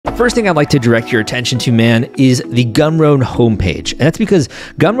first thing I'd like to direct your attention to, man, is the Gumroad homepage. And that's because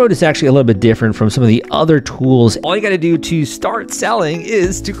Gumroad is actually a little bit different from some of the other tools. All you got to do to start selling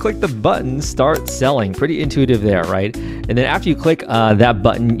is to click the button, Start Selling. Pretty intuitive there, right? And then after you click that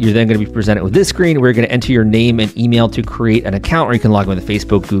button, you're then going to be presented with this screen where you're going to enter your name and email to create an account, or you can log in with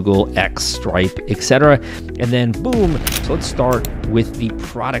Facebook, Google, X, Stripe, etc. And then boom. So let's start with the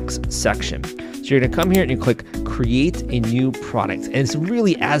products section. So you're going to come here and you click create a new product. And it's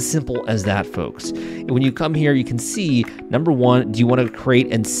really as simple as that, folks. And when you come here, you can see, number one, do you want to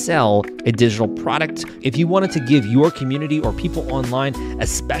create and sell a digital product? If you wanted to give your community or people online a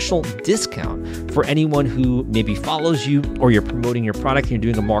special discount for anyone who maybe follows you, or you're promoting your product and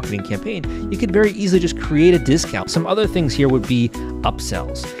you're doing a marketing campaign, you could very easily just create a discount. Some other things here would be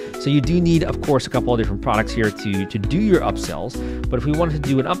upsells. So you do need, of course, a couple of different products here to do your upsells. But if we wanted to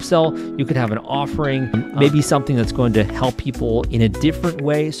do an upsell, you could have an offering, maybe something that's going to help people in a different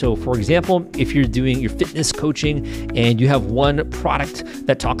way. So for example, if you're doing your fitness coaching and you have one product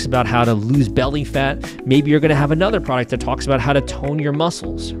that talks about how to lose belly fat, maybe you're going to have another product that talks about how to tone your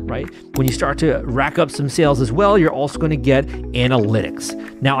muscles, right? When you start to rack up some sales as well, you're also going to get analytics.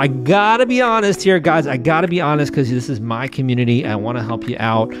 Now, I gotta be honest here, guys. I gotta be honest because this is my community. I want to help you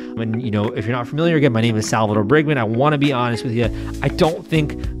out. And, you know, if you're not familiar, again, my name is Salvador Brigman. I want to be honest with you. I don't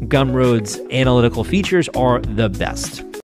think Gumroad's analytical features are the best.